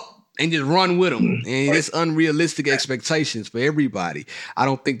pick them up and just run with them. And it's unrealistic expectations for everybody. I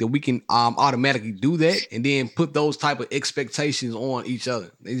don't think that we can automatically do that and then put those type of expectations on each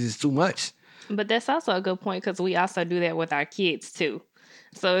other. It's just too much. But that's also a good point, because we also do that with our kids too.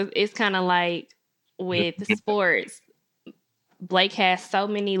 So it's kind of like with sports, Blake has so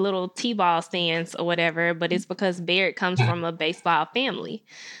many little T-ball stands or whatever, but it's because Barrett comes from a baseball family.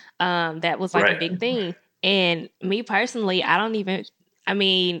 That was like a big thing. And me personally, I'm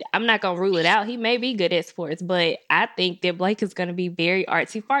not going to rule it out. He may be good at sports, but I think that Blake is going to be very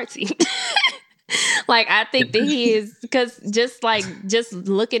artsy-fartsy. Like, I think that he is, because just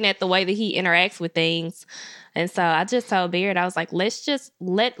looking at the way that he interacts with things. And so I just told Beard, I was like, let's just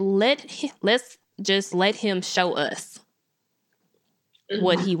let him show us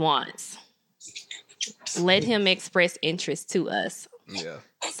what he wants. Let him express interest to us. Yeah.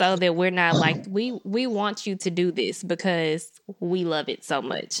 So that we're not like, we want you to do this because we love it so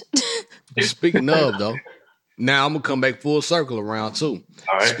much. Speaking of, though, now I'm going to come back full circle around, too.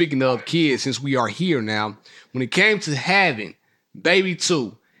 All right. Speaking of kids, since we are here now, when it came to having baby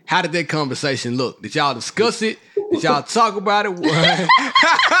 2, how did that conversation look? Did y'all discuss it? Did y'all talk about it?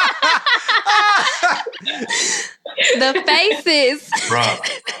 The faces. Bro.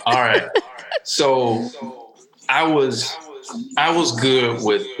 All right. So I was good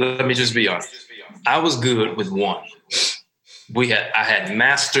with, let me just be honest. I was good with 1. I had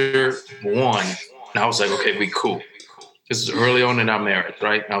mastered 1, and I was like, okay, we cool. This is early on in our marriage,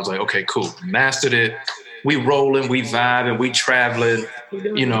 right? And I was like, okay, cool. Mastered it. We rolling, we vibing, we traveling.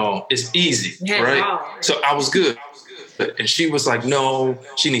 You know, it's easy, right? So I was good. And she was like, no,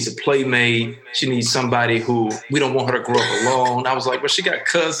 she needs a playmate. She needs somebody who, we don't want her to grow up alone. I was like, well, she got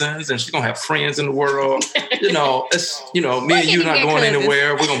cousins and she's going to have friends in the world. You know, it's, you know, me and you not going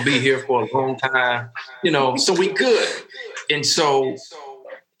anywhere. We're going to be here for a long time. You know, so we good. And so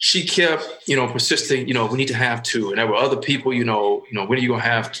she kept, you know, persisting, you know, we need to have 2. And there were other people, you know, when are you going to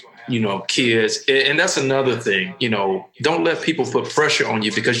have, you know, kids? And that's another thing, you know, don't let people put pressure on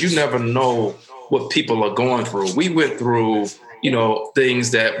you because you never know what people are going through. We went through, you know,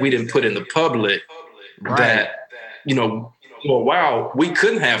 things that we didn't put in the public that, you know, for a while we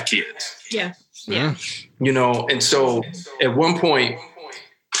couldn't have kids. Yeah. You know, and so at one point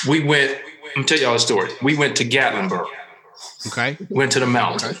we went, I'm gonna tell y'all a story. We went to Gatlinburg. Okay. Went to the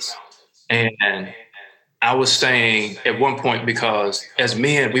mountains. Okay. And I was saying at one point, because as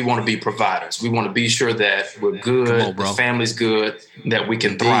men, we want to be providers. We want to be sure that we're good, the family's good, that we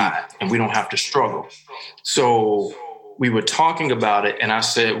can thrive and we don't have to struggle. So we were talking about it. And I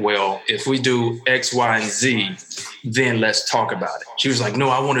said, well, if we do X, Y, and Z, then let's talk about it. She was like, no,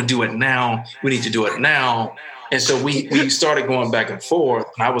 I want to do it now. We need to do it now. And so we started going back and forth.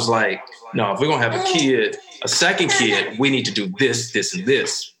 And I was like, no, if we're going to have a kid, a second kid, we need to do this, this, and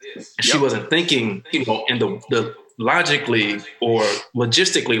this. And she wasn't thinking, you know, in the logically or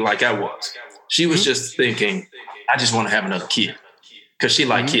logistically like I was. She was just thinking, I just want to have another kid because she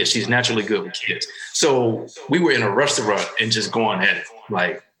liked kids. She's naturally good with kids. So we were in a restaurant and just going at it.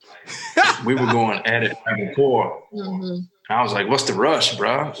 Like we were going at it before. And I was like, what's the rush,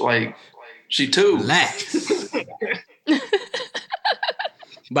 bro? Like she too. Relax.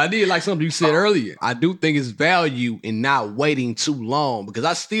 But I did like something you said earlier. I do think it's value in not waiting too long because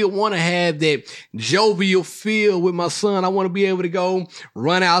I still want to have that jovial feel with my son. I want to be able to go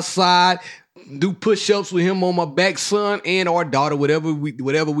run outside, do push-ups with him on my back, son and our daughter, whatever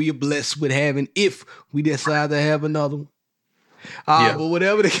we are blessed with having, if we decide to have another one. But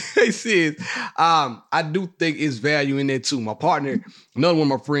whatever the case is, I do think it's value in that too. My partner, another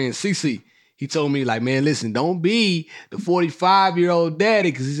one of my friends, CC, he told me, like, man, listen, don't be the 45-year-old daddy,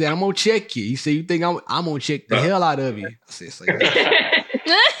 because he said, I'm going to check you. He said, you think I'm going to check the hell out of you. I said, say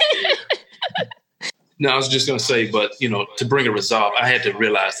No, I was just going to say, but, you know, to bring a resolve, I had to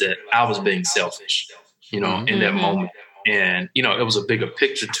realize that I was being selfish, you know, in that moment. And, you know, it was a bigger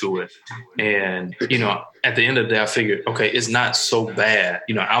picture to it. And, you know, at the end of the day, I figured, okay, it's not so bad.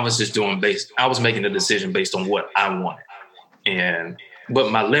 You know, I was just I was making a decision based on what I wanted. But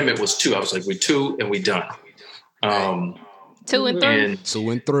my limit was 2. I was like, we're 2 and we done. 2 and through. 2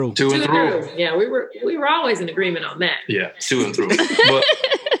 and through. 2 and through. Yeah, we were always in agreement on that. Yeah, 2 and through. But,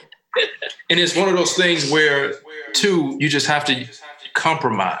 and it's one of those things where 2, you just have to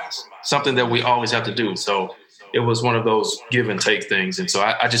compromise. Something that we always have to do. So it was one of those give and take things. And so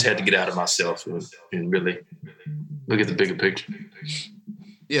I just had to get out of myself and really look at the bigger picture.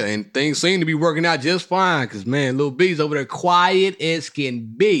 Yeah, and things seem to be working out just fine because, man, Lil B's over there quiet as can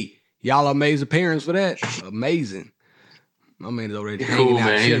be. Y'all are amazing parents for that. Amazing. My man is already hanging cool, out.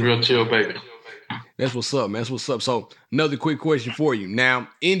 Man. He's a real chill baby. That's what's up, man. That's what's up. So another quick question for you. Now,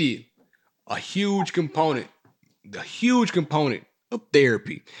 India, a huge component of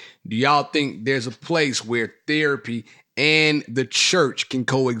therapy. Do y'all think there's a place where therapy and the church can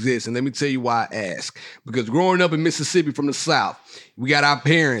coexist? And let me tell you why I ask. Because growing up in Mississippi from the South, we got our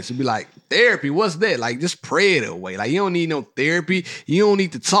parents who be like, therapy, what's that? Like, just pray it away. Like, you don't need no therapy. You don't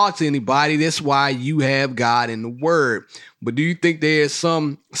need to talk to anybody. That's why you have God and the Word. But do you think there's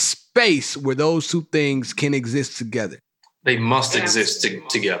some space where those two things can exist together? They must exist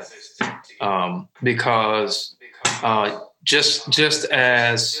together. Because just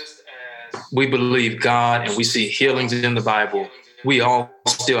as we believe God and we see healings in the Bible, we all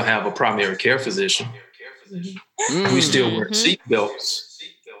still have a primary care physician. Mm-hmm. We still wear seatbelts.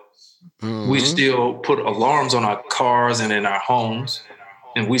 Mm-hmm. We still put alarms on our cars and in our homes.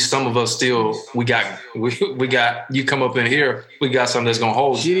 And some of us still, we got, you come up in here, we got something that's going to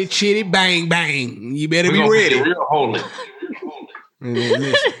hold you. Chitty, chitty, bang, bang. You better be ready. Be real holy.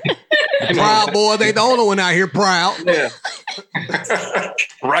 Proud boys ain't the only one out here proud. Yeah.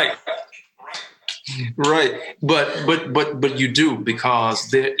 Right. But you do, because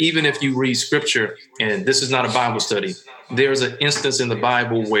there, even if you read scripture, and this is not a Bible study, there's an instance in the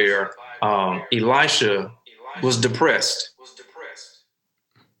Bible where Elisha was depressed.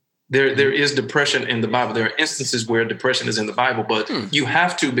 There is depression in the Bible. There are instances where depression is in the Bible, but you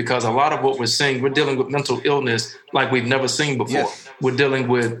have to, because a lot of what we're seeing, we're dealing with mental illness like we've never seen before. Yes. We're dealing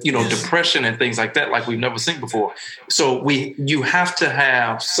with, depression and things like that like we've never seen before. So you have to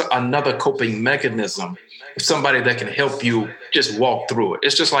have another coping mechanism, somebody that can help you just walk through it.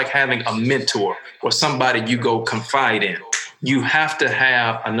 It's just like having a mentor or somebody you go confide in. You have to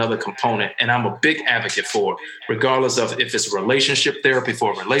have another component, and I'm a big advocate for it, regardless of if it's relationship therapy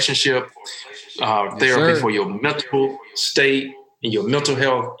for a relationship, therapy for your mental state and your mental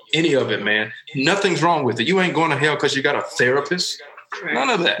health, any of it, man. Nothing's wrong with it. You ain't going to hell because you got a therapist. None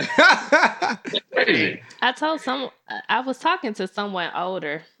of that. Crazy. I was talking to someone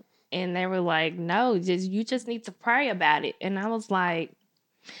older, and they were like, no, you just need to pray about it. And I was like,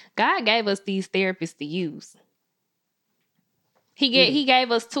 God gave us these therapists to use. He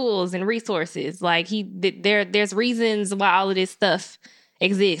gave us tools and resources. Like there's reasons why all of this stuff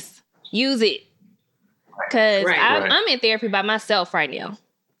exists. Use it. Because I'm in therapy by myself right now.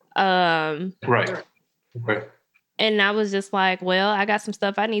 Right. And I was just like, well, I got some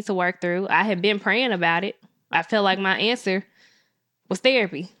stuff I need to work through. I had been praying about it. I felt like my answer was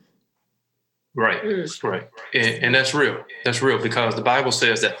therapy. Right. Right. And that's real. That's real, because the Bible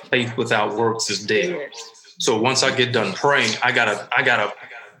says that faith without works is dead. So once I get done praying, I gotta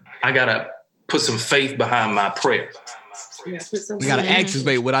put some faith behind my prayer. You gotta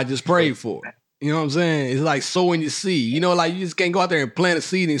activate what I just prayed for. You know what I'm saying? It's like sowing your seed. Like you just can't go out there and plant a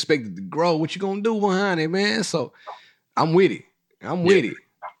seed and expect it to grow. What you gonna do behind it, man? So I'm with it. With it.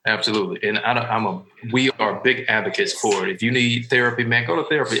 Absolutely. And we are big advocates for it. If you need therapy, man, go to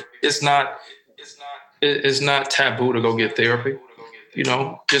therapy. It's not taboo to go get therapy.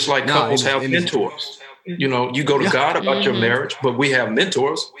 Just like couples have mentors. You go to God about your marriage, but we have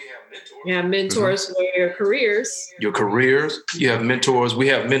mentors. You have mentors for your careers. Your careers. You have mentors. We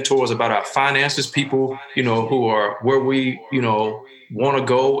have mentors about our finances, people, who are where we, want to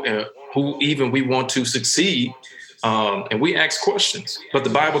go and who even we want to succeed. And we ask questions. But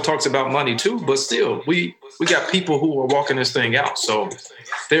the Bible talks about money too. But still, we got people who are walking this thing out. So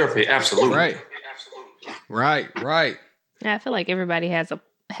therapy, absolutely. Right. Yeah, I feel like everybody has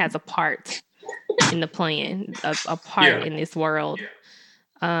a part in the plan, a part in this world.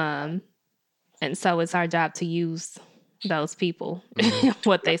 And so it's our job to use those people,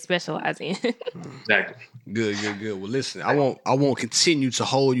 what they specialize in. Exactly. Good. Well, listen, I won't continue to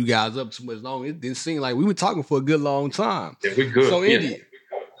hold you guys up too much longer. It didn't seem like we were talking for a good long time. Yeah, we're good. So, India.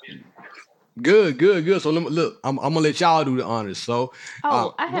 Good. So look, I'm gonna let y'all do the honors. So,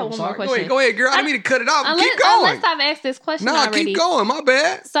 I have one more question. Go ahead, girl. I didn't mean to cut it off. Keep going. Unless I've asked this question already. Keep going. My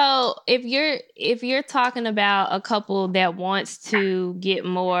bad. So, if you're talking about a couple that wants to get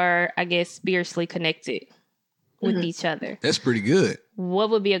more, I guess, spiritually connected with each other, that's pretty good. What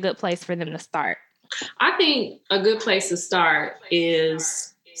would be a good place for them to start? I think a good place to start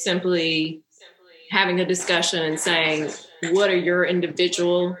is simply having a discussion and saying, what are your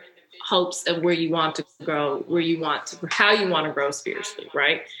individual hopes of where you want to grow, how you want to grow spiritually,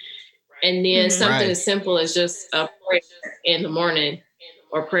 right? And then something as simple as just a prayer in the morning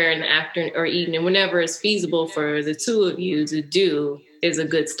or prayer in the afternoon or evening, whenever it's feasible for the two of you to do, is a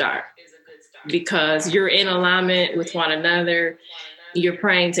good start. Because you're in alignment with one another. You're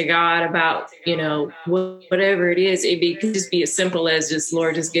praying to God about, whatever it is. It could just be as simple as just,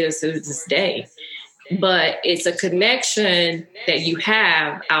 Lord, just get us through this day. But it's a connection that you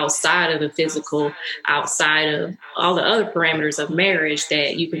have outside of the physical, outside of all the other parameters of marriage,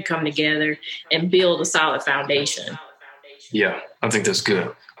 that you can come together and build a solid foundation. Yeah, I think that's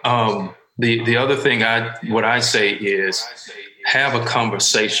good. The other thing what I say is have a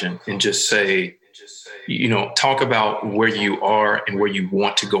conversation and just say, talk about where you are and where you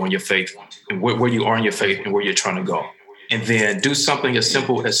want to go in your faith, and where you are in your faith and where you're trying to go. And then do something as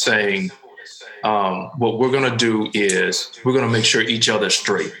simple as saying, what we're going to do is we're going to make sure each other's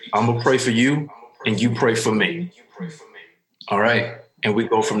straight. I'm going to pray for you and you pray for me. All right. and we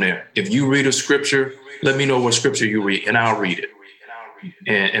go from there. If you read a scripture, let me know what scripture you read, and I'll read it.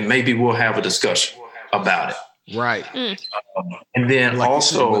 And maybe we'll have a discussion about it. Right. And then like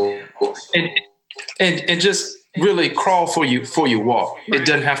also, and just really crawl for your walk. Right. It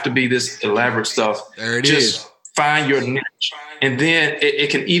doesn't have to be this elaborate stuff. There it just is. Find your niche. And then it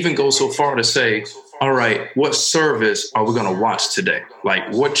can even go so far to say, all right, what service are we going to watch today?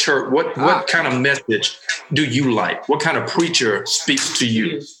 Like what church, what kind of message do you like? What kind of preacher speaks to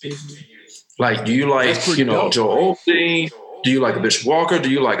you? Like, do you like, Joel Osteen? Do you like a Bishop Walker?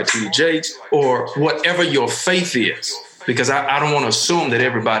 Do you like a T.D. Jakes? Or whatever your faith is? Because I don't want to assume that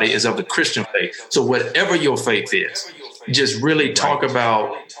everybody is of the Christian faith. So whatever your faith is, just really talk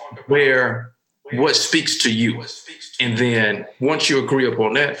about what speaks to you. And then once you agree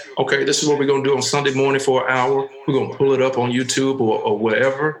upon that, okay, this is what we're going to do on Sunday morning for an hour. We're going to pull it up on YouTube or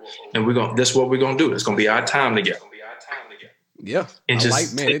wherever. And that's what we're going to do. It's going to be our time together. Yeah. And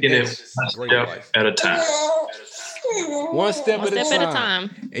just taking it one step at a time. One step at a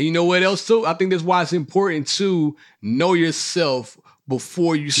time. And you know what else too? I think that's why it's important to know yourself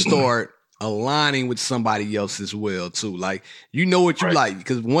before you start aligning with somebody else as well too. Like, you know what you like,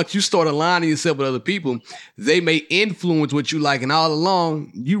 because once you start aligning yourself with other people, they may influence what you like. And all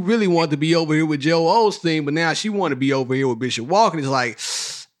along, you really want to be over here with Joel Osteen, but now she want to be over here with Bishop Walker. And it's like,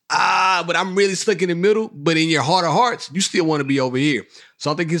 but I'm really stuck in the middle. But in your heart of hearts, you still want to be over here.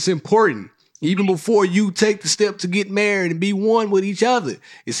 So I think it's important, even before you take the step to get married and be one with each other,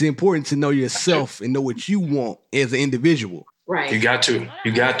 it's important to know yourself and know what you want as an individual. Right. You got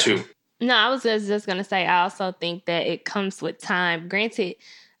to. No, I was just going to say, I also think that it comes with time. Granted,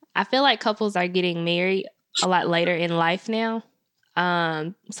 I feel like couples are getting married a lot later in life now.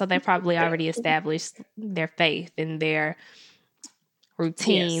 So they probably already established their faith and their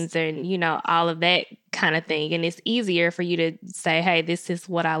routines and, all of that kind of thing. And it's easier for you to say, hey, this is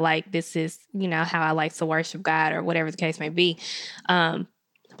what I like. This is, how I like to worship God or whatever the case may be. But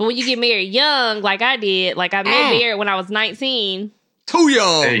when you get married young, like I did, like I got married when I was 19. Too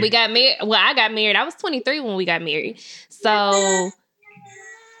young. We got married. Well, I got married. I was 23 when we got married. So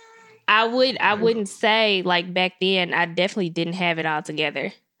I wouldn't say like back then I definitely didn't have it all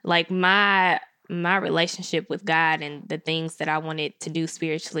together. Like my relationship with God and the things that I wanted to do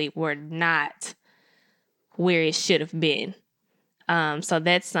spiritually were not where it should have been. So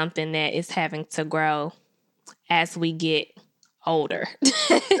that's something that is having to grow as we get older.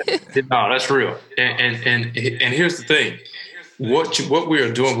 No, that's real. And here's the thing. What we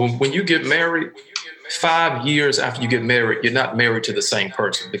are doing when you get married, 5 years after you get married, you're not married to the same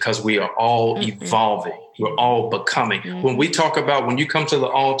person, because we are all evolving. We're all becoming. When we talk about, when you come to the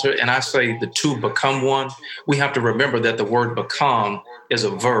altar and I say the two become one, we have to remember that the word become is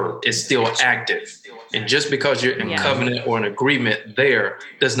a verb. It's still active. And just because you're in covenant or an agreement there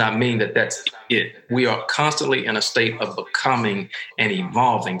does not mean that that's it. We are constantly in a state of becoming and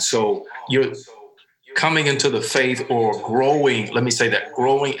evolving. So you're coming into the faith or growing, let me say that,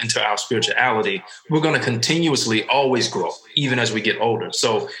 growing into our spirituality, we're going to continuously always grow, even as we get older.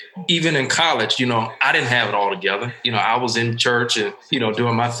 So even in college, I didn't have it all together. I was in church and,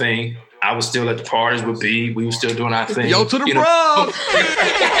 doing my thing. I was still at the parties with B. We were still doing our thing. Yo, to the prom!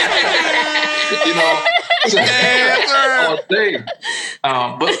 All day.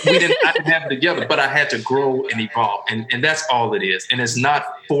 But I didn't have it together, but I had to grow and evolve. And that's all it is. And it's not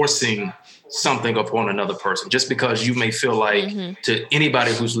forcing something upon another person. Just because you may feel like, to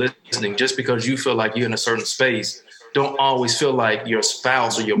anybody who's listening, just because you feel like you're in a certain space, don't always feel like your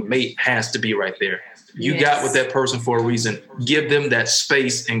spouse or your mate has to be right there. You got with that person for a reason. Give them that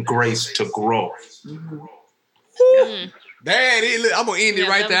space and grace to grow. Dad, I'm going to end it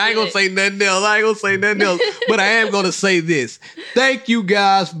right there. I ain't going to say nothing else. But I am going to say this. Thank you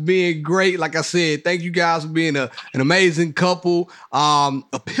guys for being great. Like I said, thank you guys for being an amazing couple,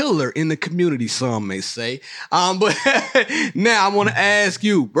 a pillar in the community, some may say. But now I want to ask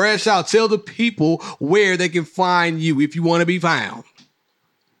you, Bradshaw, tell the people where they can find you if you want to be found.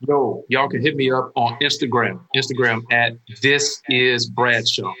 Yo, y'all can hit me up on Instagram at This Is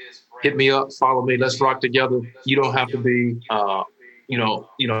Bradshaw. Hit me up, follow me. Let's rock together. You don't have to be, a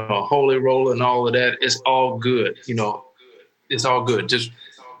holy roller and all of that. It's all good. It's all good. Just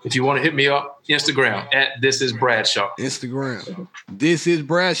if you want to hit me up, Instagram at This Is Bradshaw. Instagram. This is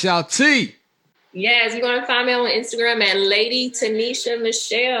Bradshaw T. Yes, you're going to find me on Instagram at Lady Tanisha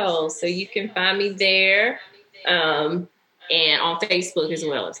Michelle. So you can find me there. And on Facebook as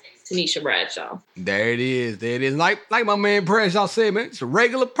well as Tanisha Bradshaw. There it is. Like my man Bradshaw said, man, it's a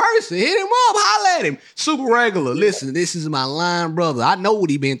regular person. Hit him up, holla at him. Super regular. Listen, this is my line brother. I know what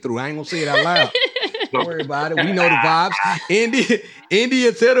he been through. I ain't gonna say it out loud. Don't worry about it. We know the vibes.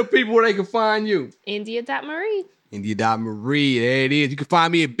 India, tell the people where they can find you. India.Marie. India.Marie. There it is. You can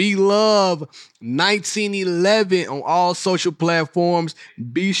find me at BLove1911 on all social platforms.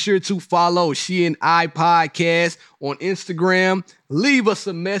 Be sure to follow She and I Podcast on Instagram. Leave us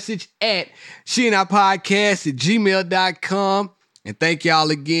a message at sheandipodcast@gmail.com. And thank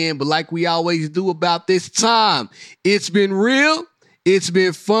y'all again. But like we always do about this time, it's been real. It's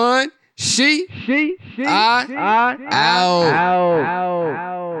been fun. I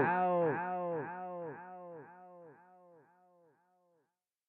out.